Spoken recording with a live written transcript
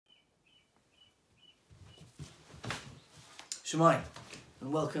Shemai,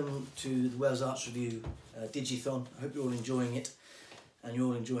 and welcome to the Wales Arts Review Digithon. I hope you're all enjoying it, and you're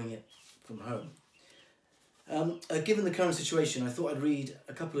all enjoying it from home. Given the current situation, I thought I'd read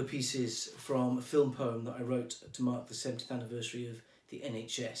a couple of pieces from a film poem that I wrote to mark the 70th anniversary of the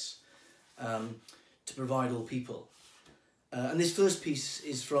NHS, to provide all people. And this first piece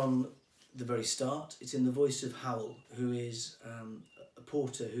is from the very start. It's in the voice of Howell, who is a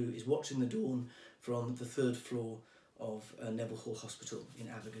porter who is watching the dawn from the 3rd floor of Neville Hall Hospital in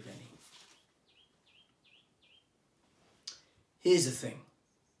Abergavenny. Here's the thing.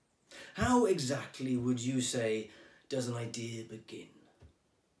 How exactly would you say does an idea begin?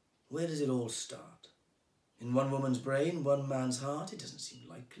 Where does it all start? In one woman's brain, one man's heart? It doesn't seem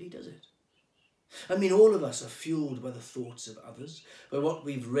likely, does it? I mean, all of us are fueled by the thoughts of others, by what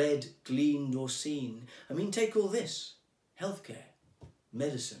we've read, gleaned or seen. I mean, take all this. Healthcare,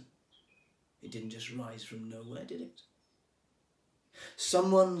 medicine. It didn't just rise from nowhere, did it?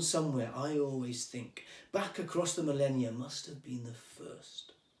 Someone, somewhere, I always think, back across the millennia must have been the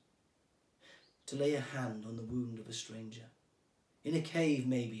first to lay a hand on the wound of a stranger. In a cave,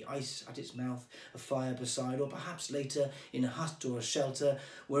 maybe, ice at its mouth, a fire beside, or perhaps later in a hut or a shelter,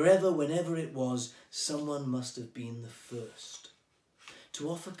 wherever, whenever it was, someone must have been the first to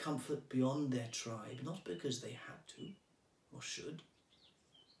offer comfort beyond their tribe, not because they had to or should,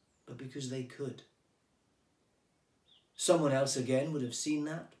 but because they could. Someone else again would have seen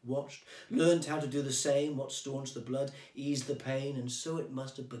that, watched, learned how to do the same, what staunched the blood, eased the pain, and so it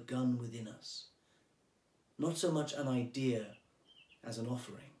must have begun within us. Not so much an idea as an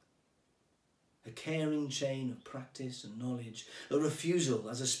offering. A caring chain of practice and knowledge, a refusal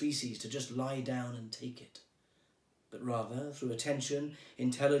as a species to just lie down and take it, but rather, through attention,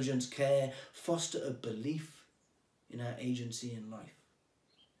 intelligence, care, foster a belief in our agency in life.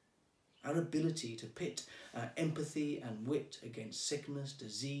 Our ability to pit our empathy and wit against sickness,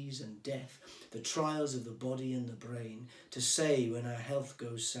 disease and death, the trials of the body and the brain, to say when our health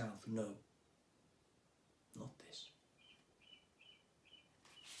goes south, no, not this.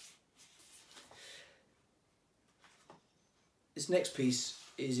 This next piece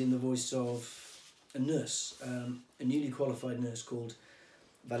is in the voice of a nurse, a newly qualified nurse called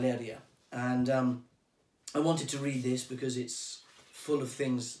Valeria. And I wanted to read this because it's full of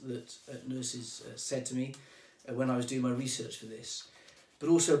things that nurses said to me when I was doing my research for this, but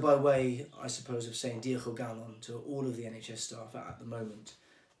also by way, I suppose, of saying diolch o galon to all of the NHS staff at the moment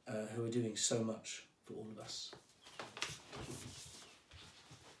who are doing so much for all of us.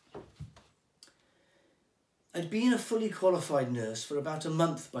 I'd been a fully qualified nurse for about a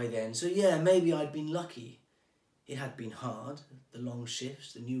month by then, so yeah, maybe I'd been lucky. It had been hard, the long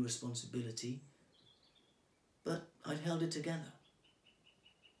shifts, the new responsibility, but I'd held it together.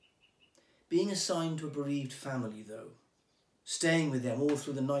 Being assigned to a bereaved family, though, staying with them all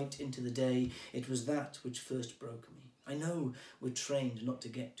through the night into the day, it was that which first broke me. I know we're trained not to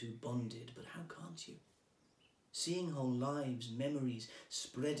get too bonded, but how can't you? Seeing whole lives, memories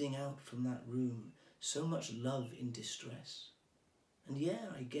spreading out from that room, so much love in distress. And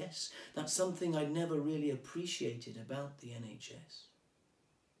yeah, I guess that's something I'd never really appreciated about the NHS.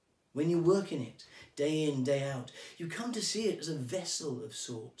 When you work in it, day in, day out, you come to see it as a vessel of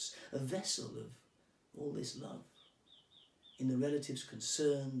sorts, a vessel of all this love. In the relatives'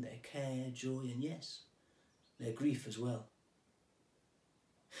 concern, their care, joy, and yes, their grief as well.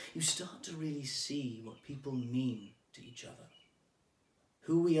 You start to really see what people mean to each other,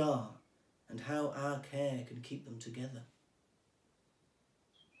 who we are, and how our care can keep them together.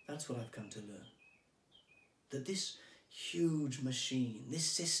 That's what I've come to learn. That this huge machine, this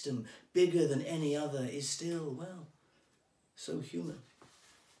system, bigger than any other, is still, well, so human.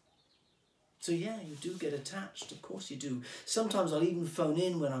 So yeah, you do get attached, of course you do. Sometimes I'll even phone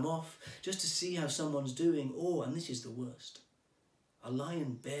in when I'm off, just to see how someone's doing, or, and this is the worst, I'll lie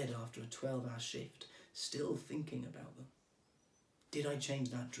in bed after a 12-hour shift, still thinking about them. Did I change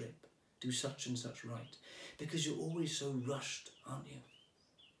that drip? Do such and such right? Because you're always so rushed, aren't you?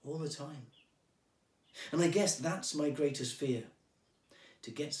 All the time. And I guess that's my greatest fear,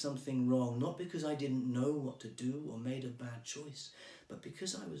 to get something wrong, not because I didn't know what to do or made a bad choice, but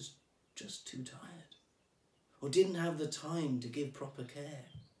because I was just too tired, or didn't have the time to give proper care.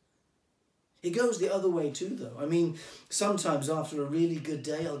 It goes the other way too, though. I mean, sometimes after a really good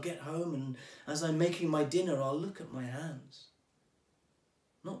day, I'll get home and as I'm making my dinner, I'll look at my hands,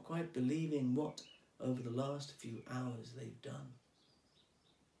 not quite believing what over the last few hours they've done.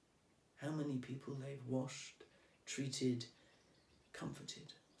 How many people they've washed, treated,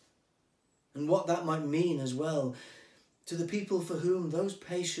 comforted. And what that might mean as well to the people for whom those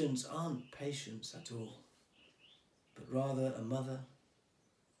patients aren't patients at all, but rather a mother,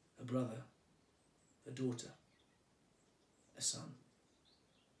 a brother, a daughter, a son.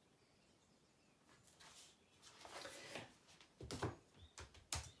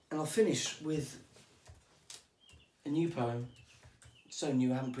 And I'll finish with a new poem. It's so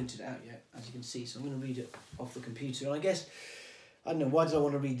new I haven't printed it out yet, as you can see, so I'm going to read it off the computer. And I guess, I don't know, why did I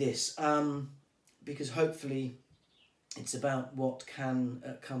want to read this? Because hopefully it's about what can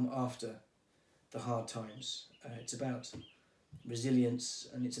come after the hard times. It's about resilience,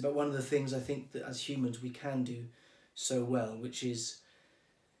 and it's about one of the things I think that as humans we can do so well, which is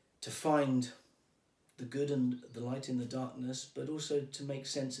to find the good and the light in the darkness, but also to make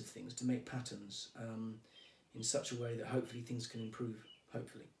sense of things, to make patterns in such a way that hopefully things can improve,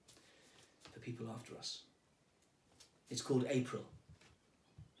 hopefully, for people after us. It's called April.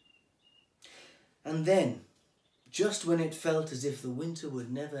 And then, just when it felt as if the winter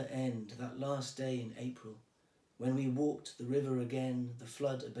would never end, that last day in April, when we walked the river again, the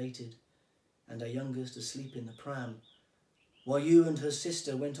flood abated, and our youngest asleep in the pram, while you and her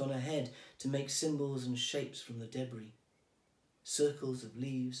sister went on ahead to make symbols and shapes from the debris, circles of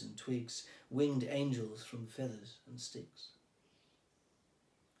leaves and twigs, winged angels from feathers and sticks.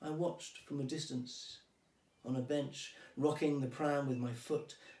 I watched from a distance, on a bench, rocking the pram with my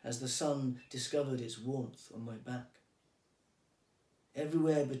foot as the sun discovered its warmth on my back.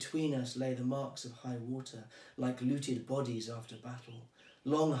 Everywhere between us lay the marks of high water, like looted bodies after battle,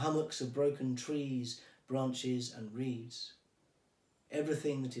 long hummocks of broken trees, branches and reeds.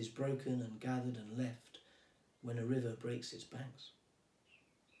 Everything that is broken and gathered and left when a river breaks its banks.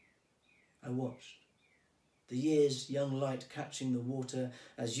 I watched, the year's young light catching the water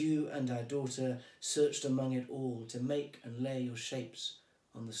as you and our daughter searched among it all to make and lay your shapes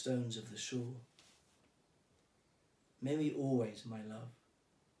on the stones of the shore. May we always, my love,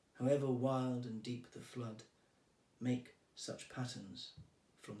 however wild and deep the flood, make such patterns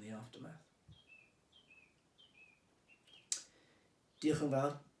from the aftermath. Diolch yn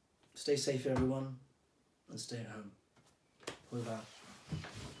fawr. Stay safe everyone, and stay at home. Hwyl fawr.